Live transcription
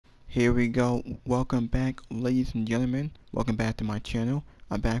Here we go. Welcome back, ladies and gentlemen. Welcome back to my channel.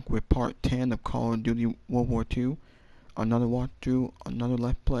 I'm back with part 10 of Call of Duty World War II. Another walkthrough, another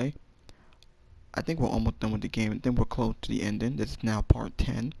let's play. I think we're almost done with the game. I think we're close to the ending. This is now part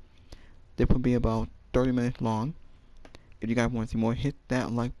 10. This will be about 30 minutes long. If you guys want to see more, hit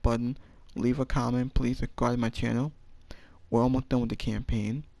that like button. Leave a comment. Please subscribe to my channel. We're almost done with the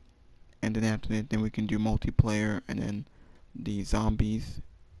campaign. And then after that, then we can do multiplayer and then the zombies.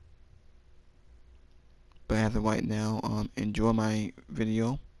 But as of right now, enjoy my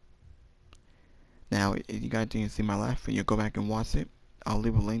video. Now, if you guys didn't see my last video, go back and watch it. I'll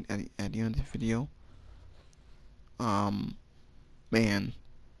leave a link at the end of this video. Man,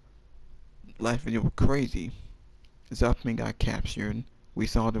 last video was crazy. Zuffman got captured. We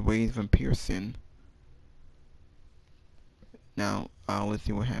saw the waves from Pearson. Now, let's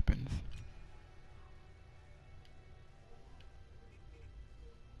see what happens.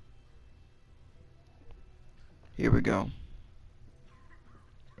 Here we go.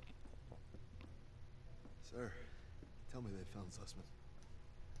 Sir, tell me they found Sussman.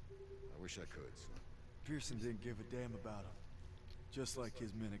 I wish I could, son. Pearson didn't give a damn about him. Just like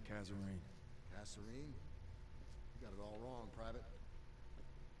his men at Kasserine. Kasserine? You got it all wrong, Private.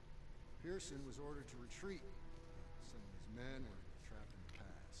 Pearson was ordered to retreat. Some of his men were trapped in the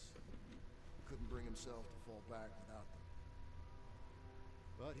pass. He couldn't bring himself to fall back without them.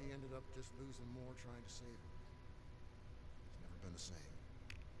 But he ended up just losing more trying to save them. He's never been the same.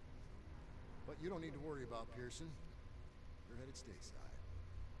 But you don't need to worry about Pearson. You're headed stateside.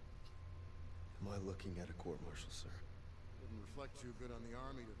 Am I looking at a court-martial, sir? Wouldn't reflect too good on the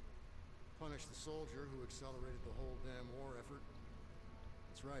army to punish the soldier who accelerated the whole damn war effort.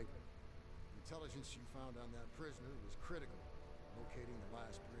 That's right. The intelligence you found on that prisoner was critical, locating the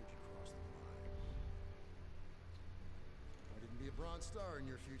last bridge across the line. Why didn't be a Bronze Star in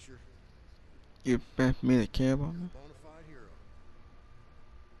your future? You expect me to care about me? Bona fide hero.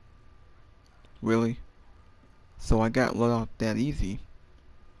 Really? So I got let off that easy.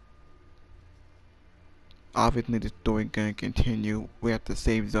 Obviously the story gonna continue. We have to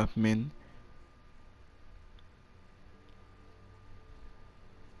save Zuffman.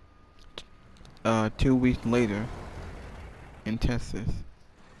 2 weeks later in Texas.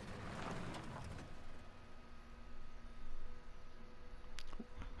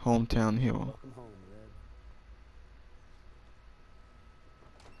 Hometown hero. Welcome home, Red.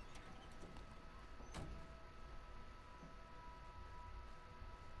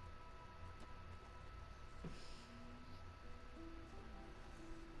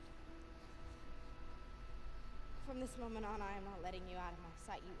 From this moment on, I am not letting you out of my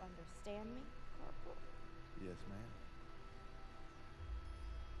sight. You understand me, Corporal? Yes, ma'am.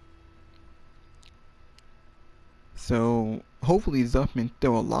 So hopefully Zuffman's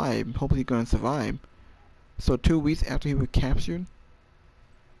still alive. Hopefully he's gonna survive. So 2 weeks after he was captured.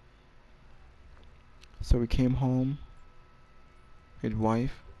 So he came home. His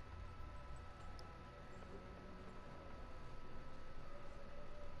wife.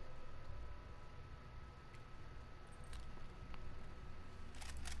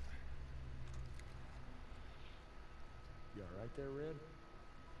 You all right there, Red?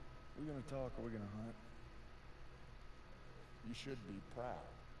 We gonna talk or we gonna hunt? You should be proud.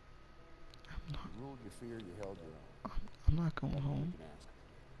 I'm not. You ruled your fear, you held your own. I'm not going home. You can ask.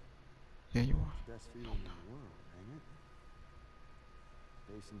 Yeah, you are. Best feeling in the world, ain't it?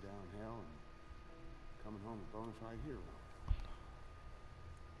 Facing down hell and coming home a bona fide hero.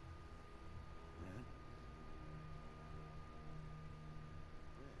 Red?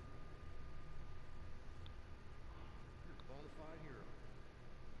 Red. You're a bona fide hero.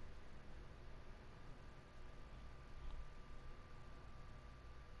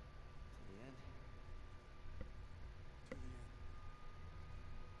 To the end? To the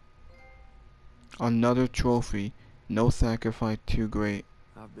end. Another trophy. No sacrifice too great.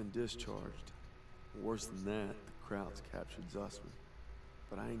 I've been discharged. Worse than that, the Krauts captured Zussman.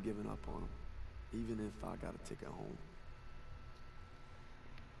 But I ain't giving up on him, even if I got a ticket home.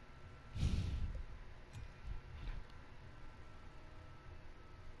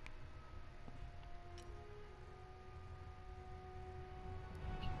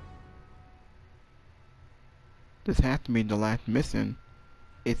 This has to be the last mission.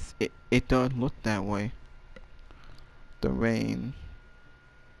 It does look that way. The rain.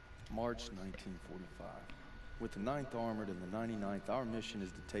 March 1945. With the 9th Armored and the 99th, our mission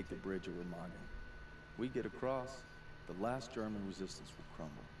is to take the bridge of Remagen. We get across, the last German resistance will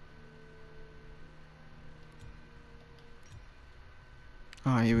crumble.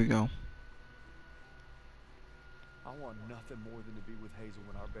 Alright, here we go. I want nothing more than to be with Hazel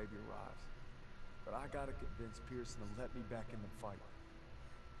when our baby arrives. But I gotta convince Pearson to let me back in the fight.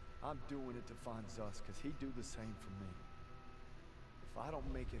 I'm doing it to find Zus, because he'd do the same for me. If I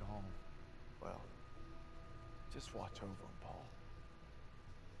don't make it home, well, just watch over him, Paul.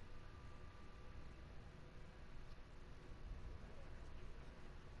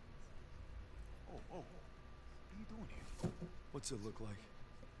 Oh, what are you doing here? What's it look like?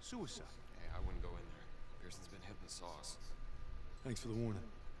 Suicide. Hey, I wouldn't go in there. Pearson's been hitting the sauce. Thanks for the warning.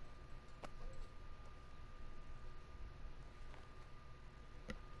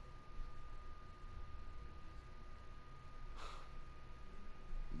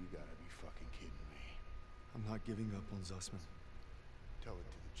 You gotta be fucking kidding me. I'm not giving up on Zussman. Tell it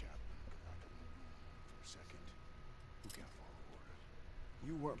to the chaplain. Not in the room for a second. Who can't follow orders?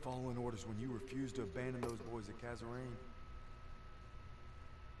 You weren't following orders when you refused to abandon those boys at Kazarane.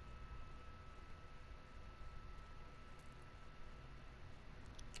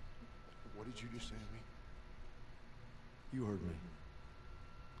 What did you just say to me? You heard me.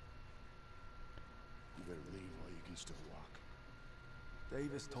 You better leave while you can still walk.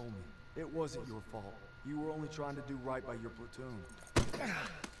 Davis told me it wasn't your fault. You were only trying to do right by your platoon.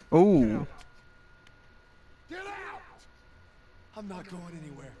 Oh, Get out! I'm not going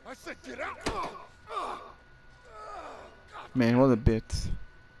anywhere. I said get out! man, what a bit.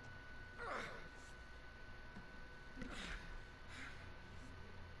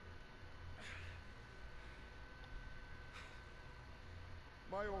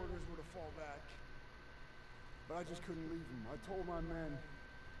 My orders were to fall back. But I just couldn't leave them. I told my men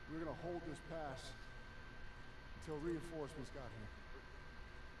we were gonna hold this pass until reinforcements got here.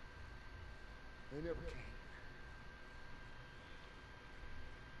 They never came.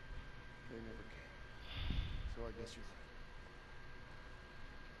 They never came. So I guess you're right.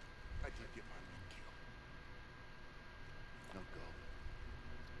 I did get my men killed. Now go.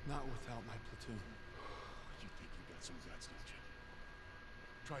 Not without my platoon. You think you got some guts, don't you?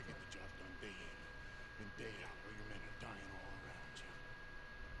 Try to get the job done day in and day out, or your men are dying all around you.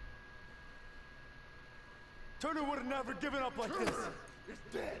 Turner would have never given up like this. Is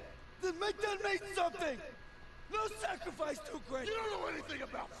dead! Then make that mean something! No sacrifice too great! You don't know anything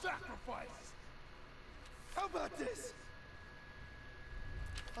about sacrifice! How about this?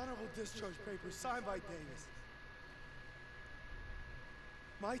 Honorable discharge papers signed by Davis.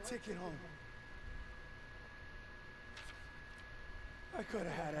 My ticket home. I could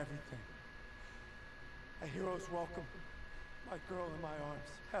have had everything. A hero's welcome, my girl in my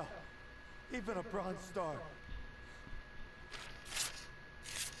arms, hell, even a Bronze Star.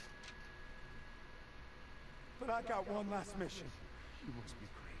 But I got one last mission. You must be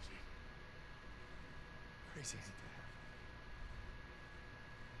crazy. Crazy ain't that.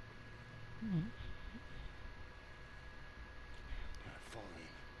 Fall in.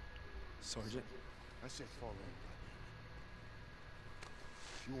 Sergeant? I said fall in, goddammit.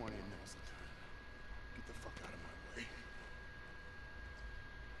 If you want in, now's the time. Get the fuck out of my way.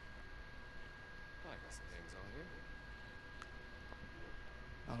 I got some things on here.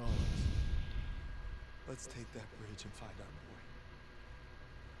 Not always. Let's take that bridge and find our boy.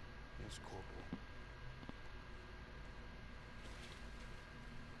 Yes, Corporal.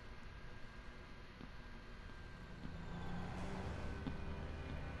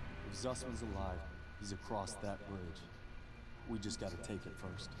 If Zussman's alive, he's across that bridge. We just gotta take it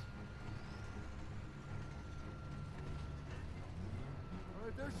first. All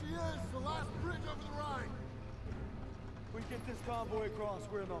right, there she is, the last bridge over the Rhine. We get this convoy across,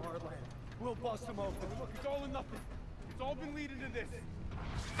 we're in the heartland. We'll bust them open. Look, it's all or nothing. It's all been leading to this.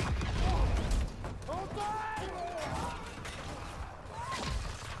 Hold on!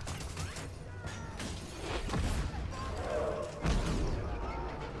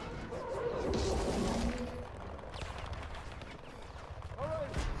 All right,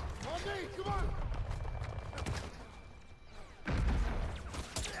 on me, come on!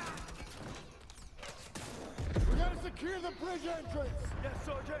 We gotta secure the bridge entrance! Yes,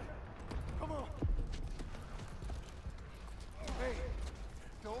 Sergeant. Come on. Hey,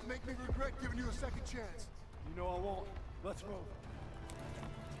 don't make me regret giving you a second chance. You know I won't. Let's move.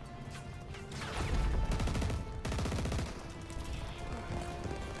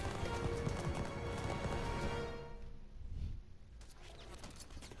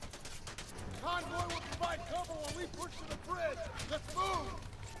 Convoy will provide cover while we push to the bridge. Let's move!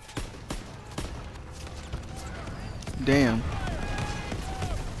 Damn.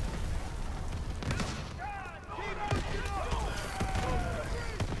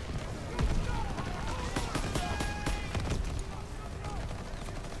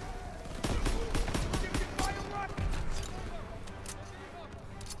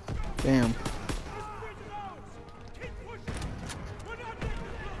 Damn.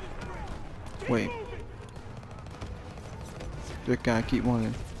 Wait. This guy keep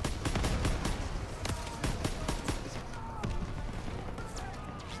running.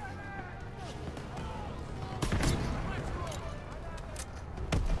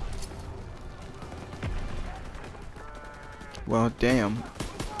 Well, damn.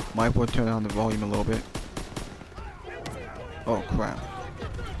 Might want to turn down the volume a little bit. Oh crap.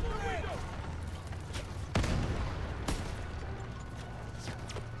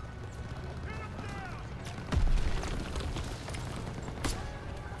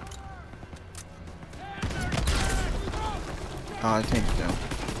 Ah, the tank's down.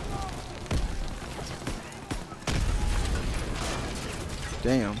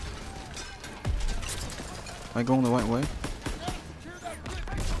 Damn. Am I going the right way?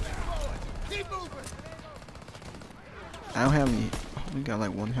 I don't have any. I only got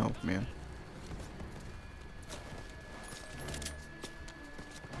like 1 health, man.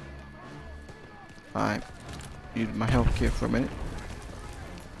 Alright. Use my health kit for a minute.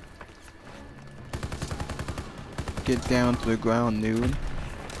 Get down to the ground, dude.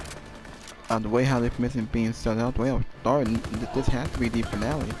 The way how this mission being set out, the way I was starting, this has to be the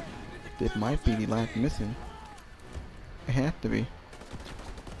finale. This might be the last mission. It has to be.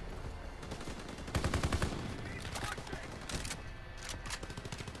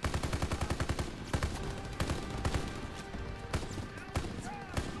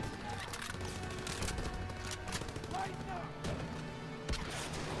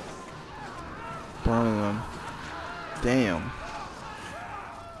 Burning them. Damn.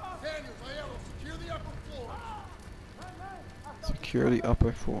 Secure the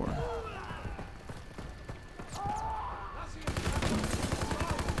upper floor.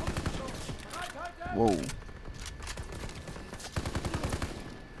 Whoa.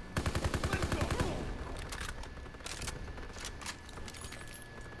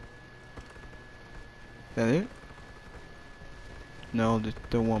 That it? No, there's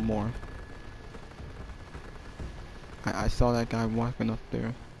still one more. I saw that guy walking up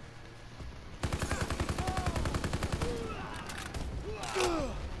there.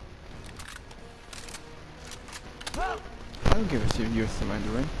 I don't give a shit if you're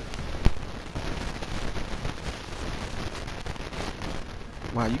surrendering.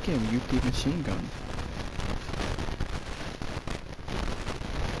 Wow, you can't use the machine gun.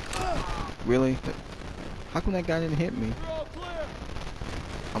 Really? How come that guy didn't hit me?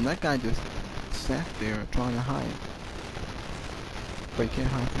 That guy just sat there trying to hide. But he can't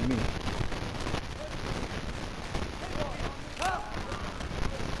hide from me.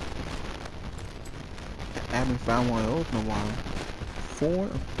 I haven't found one of those in a while. 4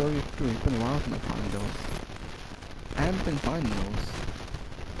 of 33. It's been a while since I found those. I haven't been finding those.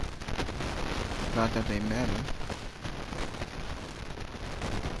 Not that they matter.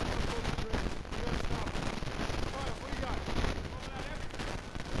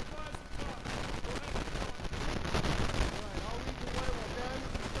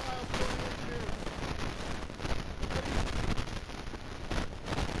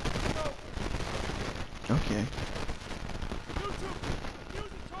 Okay.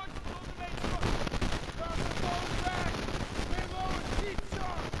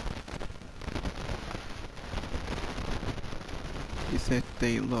 He said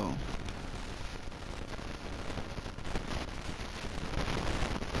stay low.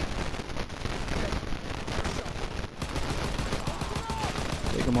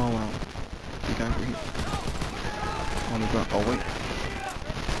 Take them all out. You got here. On the ground. Oh wait.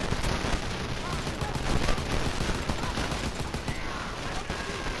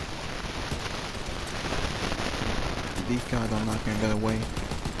 These guys are not gonna get away.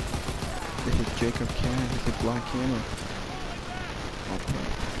 This is Jacob Cat, this is BlackHammer. Okay.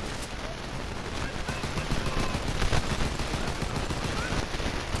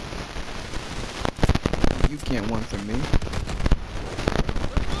 You can't run from me.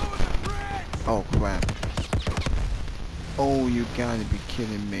 Oh crap. Oh, you gotta be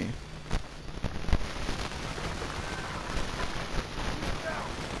kidding me.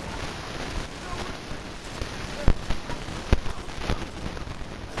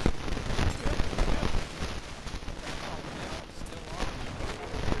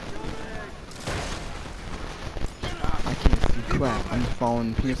 Crap, I'm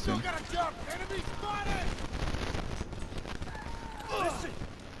falling Pearson.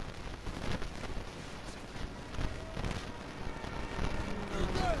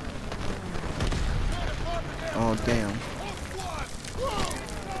 Oh damn.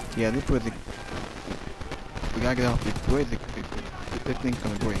 Yeah, this bridge. We gotta get off this bridge. This thing's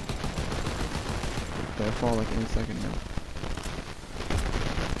gonna break. They'll fall like any second now.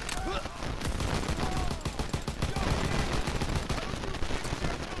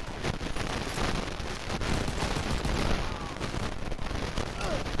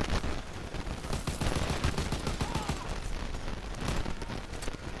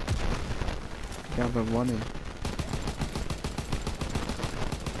 Got them running.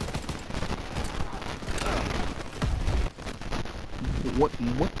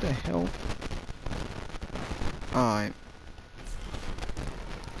 What the hell? Alright.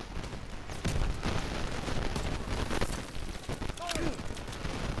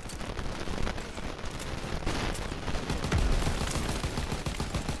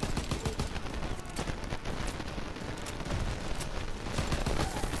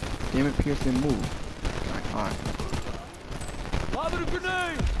 Damn it, Pierce didn't move. Alright. Lob it a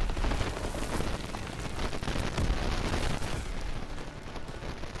grenade!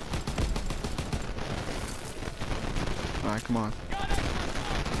 Alright, come on.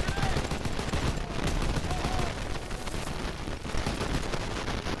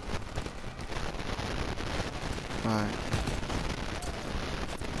 Alright.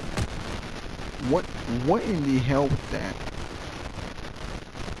 What in the hell was that?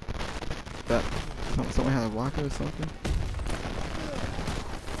 That someone had a rocket or something?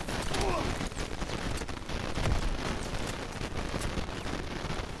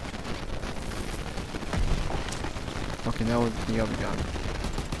 Okay, that was the other guy.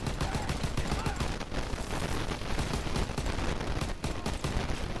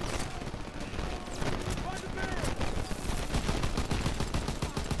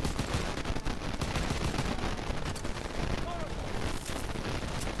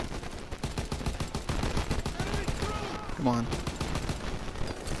 Come on.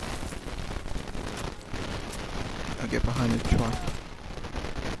 I'll get behind the truck.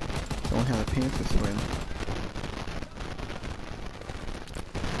 Don't have the pants this way.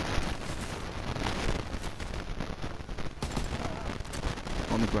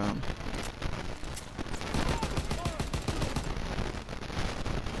 On the ground.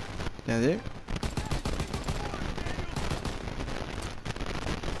 That it?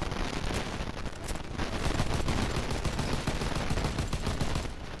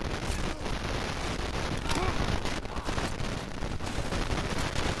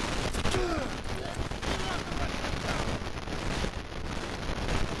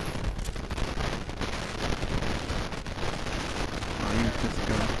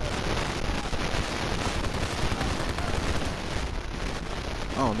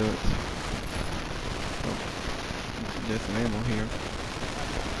 Oh, there's some ammo here.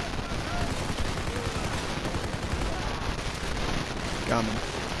 Got him.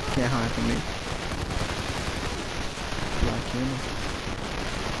 Can't hide from me. BlackHammer.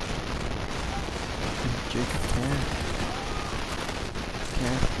 Jacob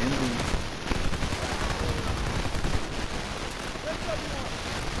Cass ending.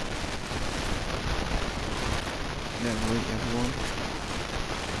 Yeah, wait, everyone.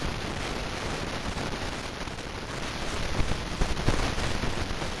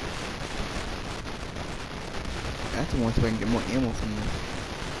 That's the one so I can get more ammo from them.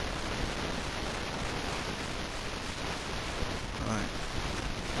 Alright.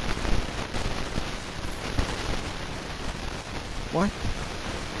 What?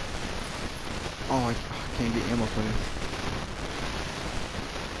 Oh, I can't get ammo for this.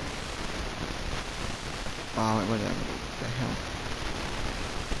 Oh, whatever. What the hell?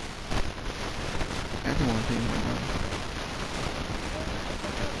 That's the one thing right now.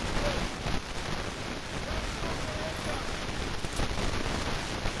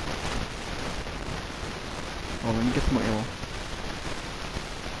 Oh, let me get some more ammo.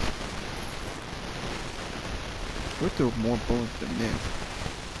 We're through more bullets than this.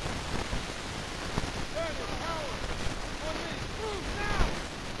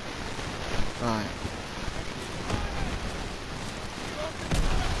 Alright.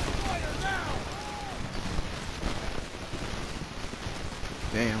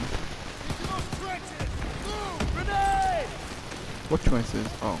 Damn. What trenches?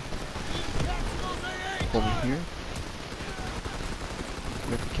 Oh. Over here?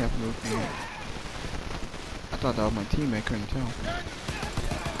 We have to cap move here. I thought that was my teammate, couldn't tell.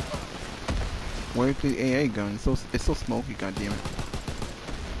 Where's the AA gun? It's so smoky, goddammit.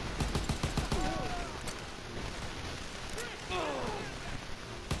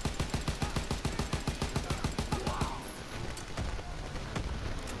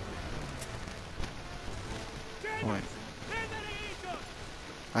 Alright.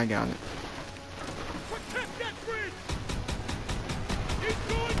 I got it.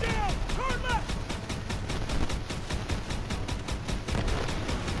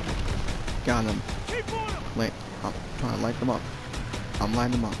 Got him. I'm trying to light them up. I'm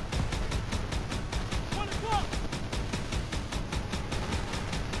lighting them up.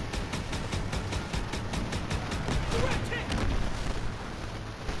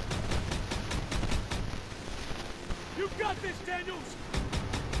 You got this, Daniels!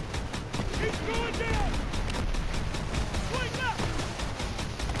 He's going down! Swing left!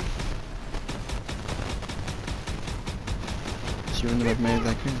 Shooting them as many as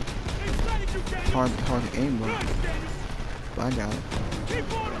I can. It's hard to aim though. But I got it.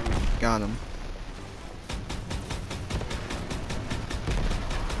 Got him.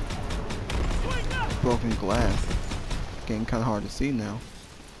 Broken glass. Getting kind of hard to see now.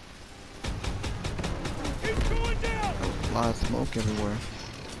 A lot of smoke everywhere.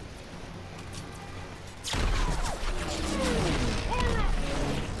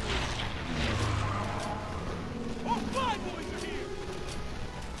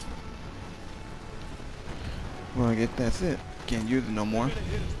 Well, I guess that's it. Can't use it no more.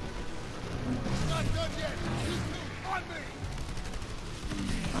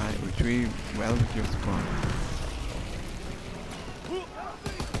 Alright, retrieve relevant your spawn.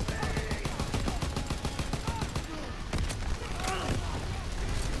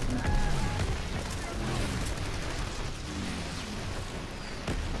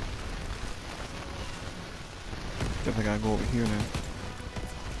 Guess I gotta go over here now.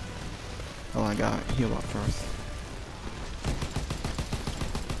 Oh, I gotta heal up first.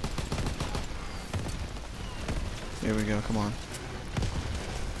 There we go, come on.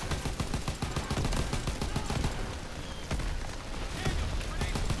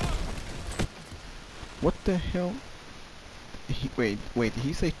 What the hell? Wait, did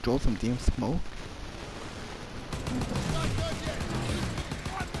he say throw some damn smoke?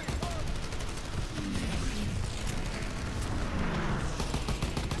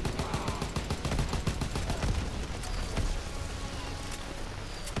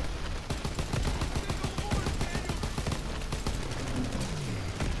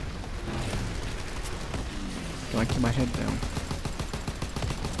 I keep my head down.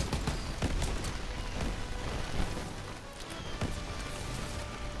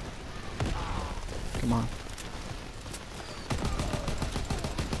 Come on.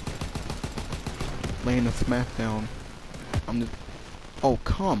 Laying the smack down. I'm just... Oh,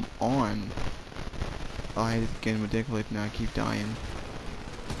 come on. Oh, it's getting ridiculous now. I keep dying.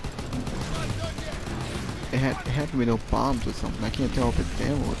 It had to be those bombs or something. I can't tell if it's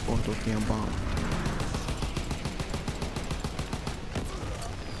them or those damn bombs.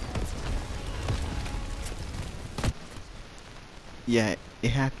 Yeah,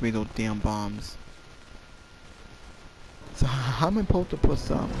 it had to be those damn bombs. So how am I supposed to put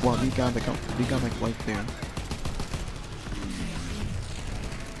some? Well, we got like right there.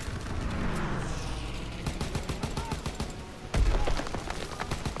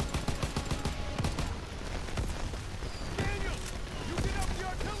 Daniel, you get up the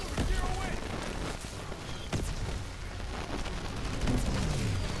artillery, zero away.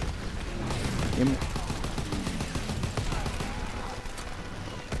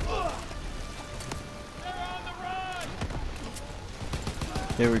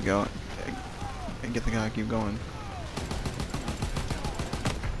 There we go. I guess I gotta keep going.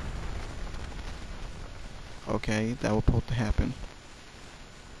 Okay, that was supposed to happen.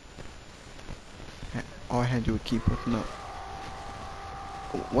 All I had to do was keep pushing up.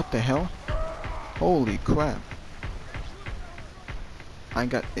 What the hell? Holy crap. I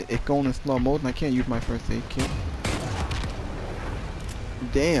got it going in slow motion. I can't use my first aid kit.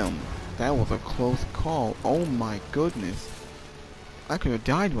 Damn, that was a close call. Oh my goodness. I could have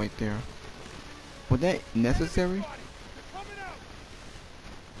died right there. Was that necessary?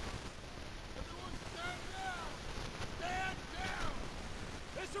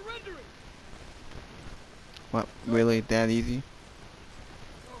 What, really that easy?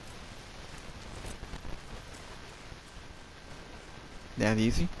 That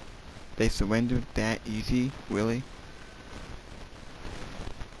easy? They surrendered that easy? Really?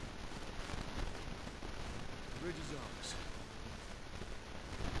 Bridge is ours.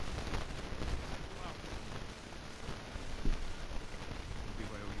 Maybe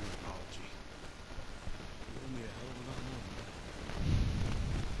I owe you an apology. You owe me a hell of a lot more than that.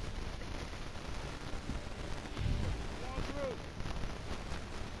 Walk through.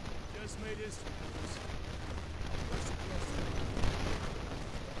 Just made history. Where's the cluster?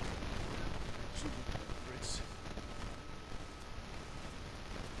 Fritz.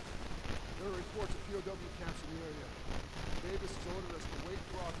 There are reports of POW camps in the area. Davis has ordered us to wait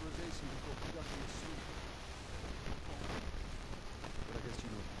for authorization before conducting a sweep. But I guess you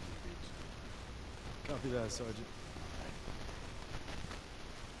know what it is. Copy that, Sergeant.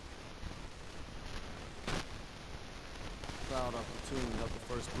 Proud opportunity to help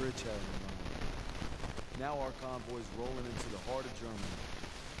the first bridgehead in the line. Now our convoy's rolling into the heart of Germany.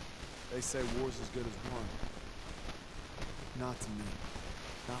 They say war's as good as won. Not to me.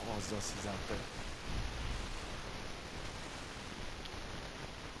 Not while Zuss is out there.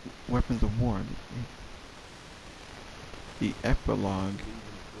 Weapons of War. The epilogue.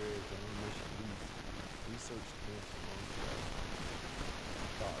 Researched this a long time.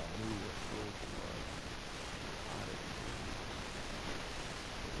 Thought I knew what soldier was. I didn't.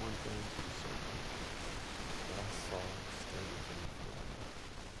 But one thing's for certain. What I saw stayed within the flood.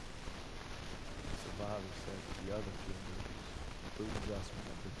 The survivor said that the other two movies, including Zussman,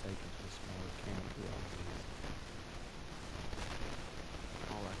 had been taken to a smaller camp throughout the season.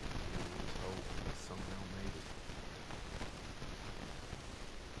 All I could do was hope that somehow made it.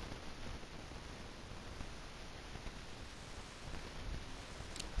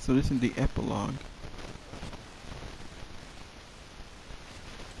 So this is the epilogue.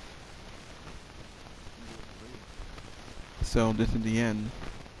 So this is the end.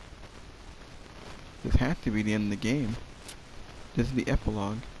 This has to be the end of the game. This is the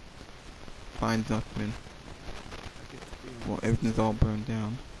epilogue. Find Zussman. Well, everything's all burned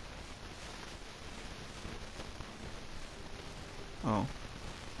down. Oh.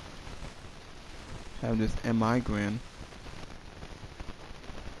 Have this MI grand.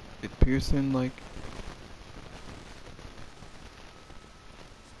 Is Pearson like...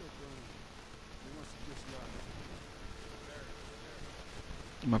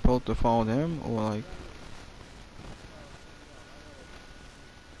 Am I supposed to follow them or like...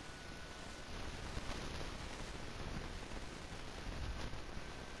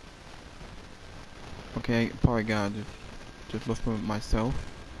 Okay, probably gotta just look for myself.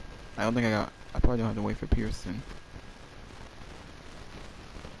 I probably don't have to wait for Pearson.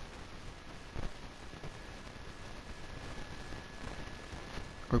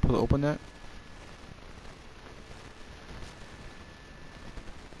 Are we supposed to open that?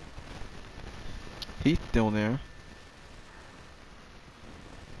 He's still there.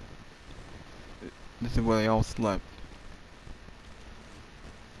 This is where they all slept.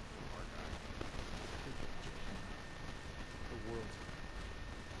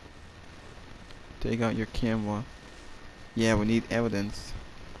 Take out your camera. Yeah, we need evidence.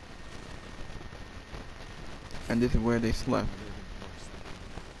 And this is where they slept.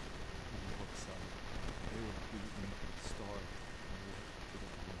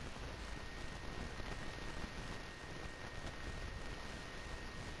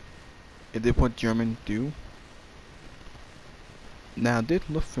 Is it what Germans do? Now this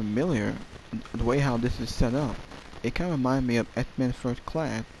looks familiar, the way how this is set up. It kind of reminds me of X-Men First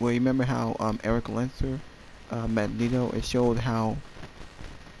Class, where you remember how Eric Lancer met Lito. It showed how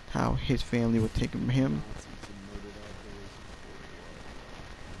his family was taken from him.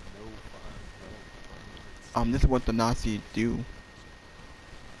 This is what the Nazis do.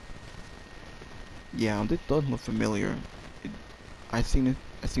 Yeah, this does look familiar. I've seen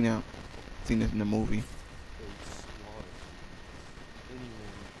this in the movie.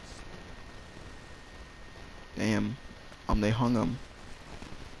 Damn, they hung him.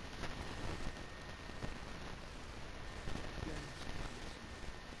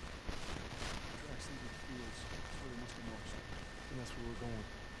 That's where we're going.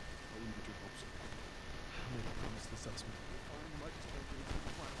 I wouldn't get your hopes up. I'll make a promise to Zussman. You might just make it into the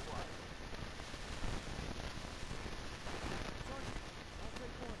final flight. Sergeant, I'll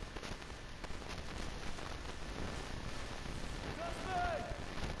take one.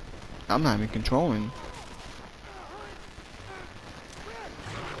 Zussman! I'm not even controlling.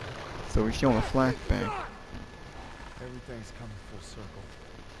 So we're showing a flashback. Everything's coming full circle.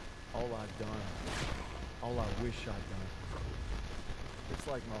 All I've done, all I wish I'd done. It's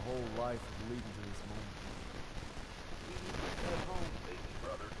like my whole life is leading to this moment. Head home, baby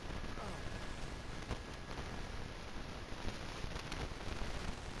brother.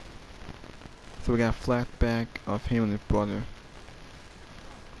 So we got a flashback of him and his brother.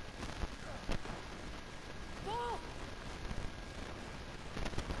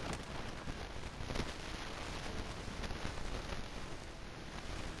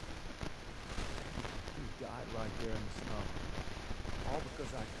 He died right there in the snow. All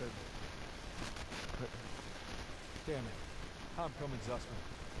because I couldn't. But, damn it. I'm coming, Zussman.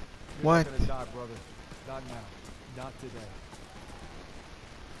 You're What? not gonna die, brother. Not now. Not today.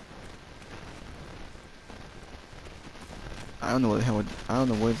 I don't know what the hell. I don't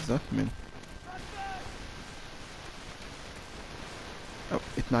know where's Zussman. Oh,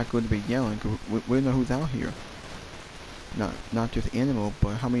 it's not good to be yelling, 'cause we know who's out here. Not just animal,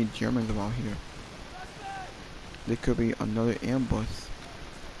 but how many Germans are out here? There could be another ambush.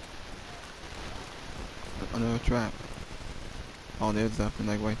 Another trap. Oh, there's something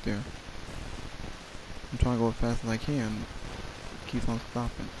like right there. I'm trying to go as fast as I can. Keeps on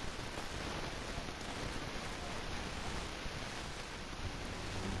stopping.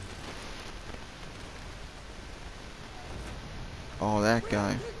 Oh, that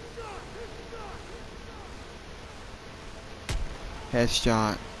guy.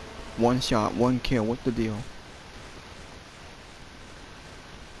 Headshot. One shot, one kill. What's the deal?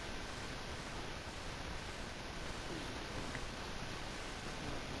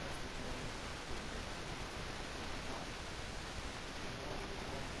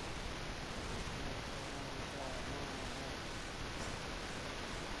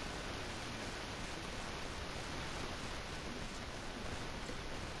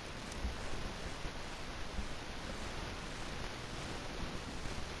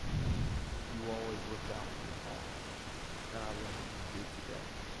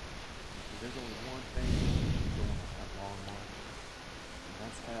 There's only one thing that keeps you going on that long march, and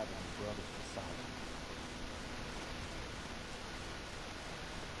that's having your brothers beside you.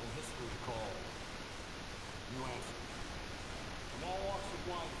 When history calls, you answer. From all walks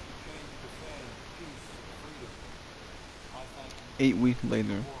of life, you came to defend peace and freedom. I thank you. 8 weeks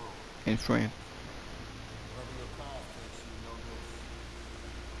later, in France. Wherever your path takes you, know this.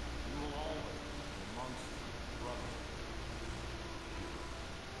 You will always be amongst brothers.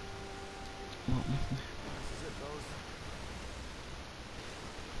 Well, This is it, fellas.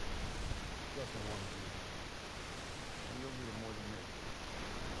 Just I wanted you. And you'll need it more than me.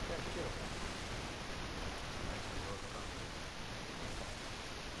 Get up. Thanks for your company.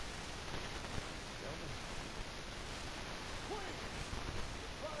 Gentlemen. Quick!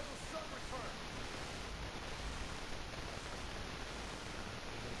 Prodigal son return!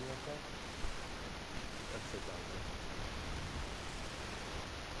 You gonna be okay? Let's sit down there.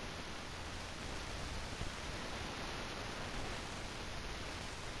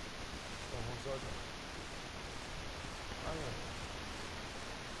 Sergeant. I am.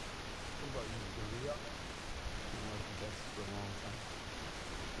 What about you? You gonna be up? You know, I've been best for a long time.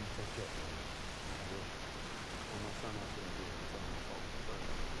 You take care. I will. When my son out there, I'll tell him it's all first.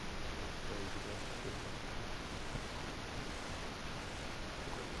 Praise the best of good.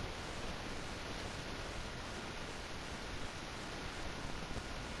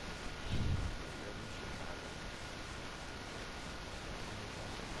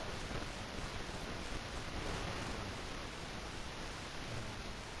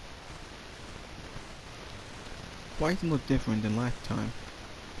 Why does he look different than last time?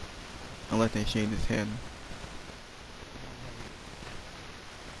 Unless they shaved his head.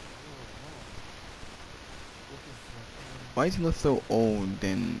 Why does he look so old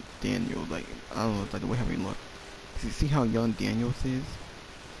than Daniel? Like, I don't know, like the way how he look. See how young Daniels is?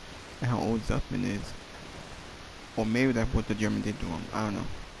 And how old Zussman is? Or maybe that's what the German did to him. I don't know.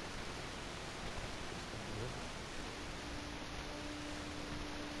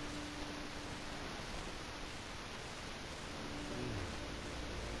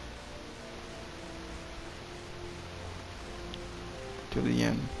 To the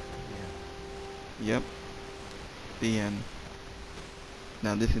end. Yep. The end.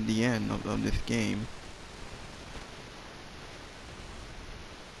 Now this is the end of this game.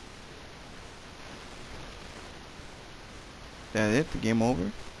 That's it? The game over?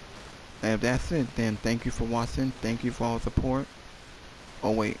 And if that's it, then thank you for watching. Thank you for all the support.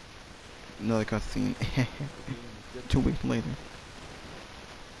 Oh wait. Another cutscene. 2 weeks later.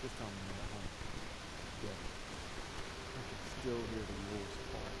 This time I'm not home. Yeah. I can still hear the wolves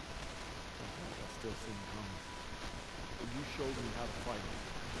call. Sometimes I still see them coming. But you showed me how to fight.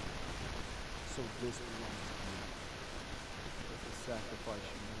 So this belongs to me. It's a sacrifice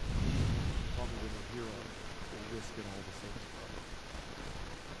you made. Taught me that a hero will risk it all to save his brother.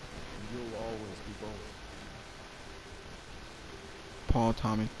 And you'll always be both. Paul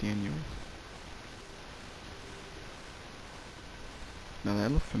Thomas Daniels. Now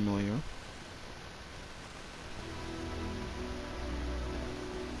that looks familiar.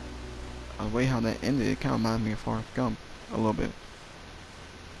 The way how that ended, it kind of reminds me of Forrest Gump a little bit.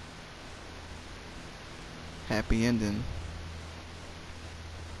 Happy ending.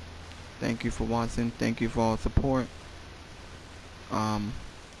 Thank you for watching. Thank you for all the support. Hold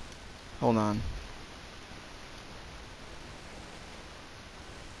on.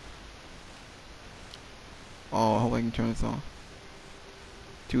 Oh, I hope I can turn this off.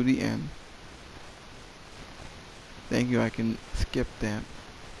 To the end. Thank you, I can skip that.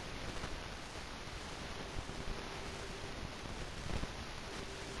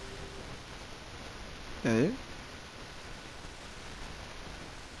 That it?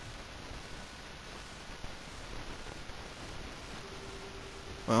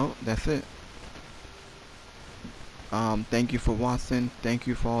 Well, that's it. Thank you for watching. Thank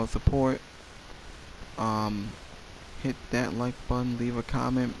you for all the support. Hit that like button, leave a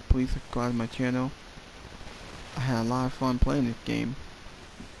comment, please subscribe to my channel. I had a lot of fun playing this game.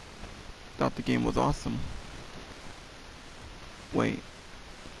 Thought the game was awesome. Wait.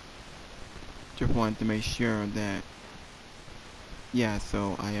 Just wanted to make sure that, yeah,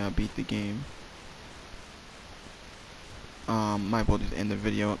 so I beat the game. Might as well just end the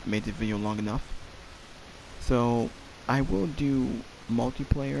video, made the video long enough. So, I will do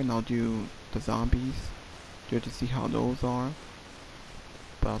multiplayer and I'll do the zombies, just to see how those are.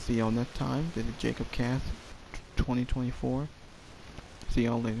 But I'll see y'all next time. This is Jacob Cast 2024. See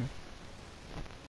y'all later.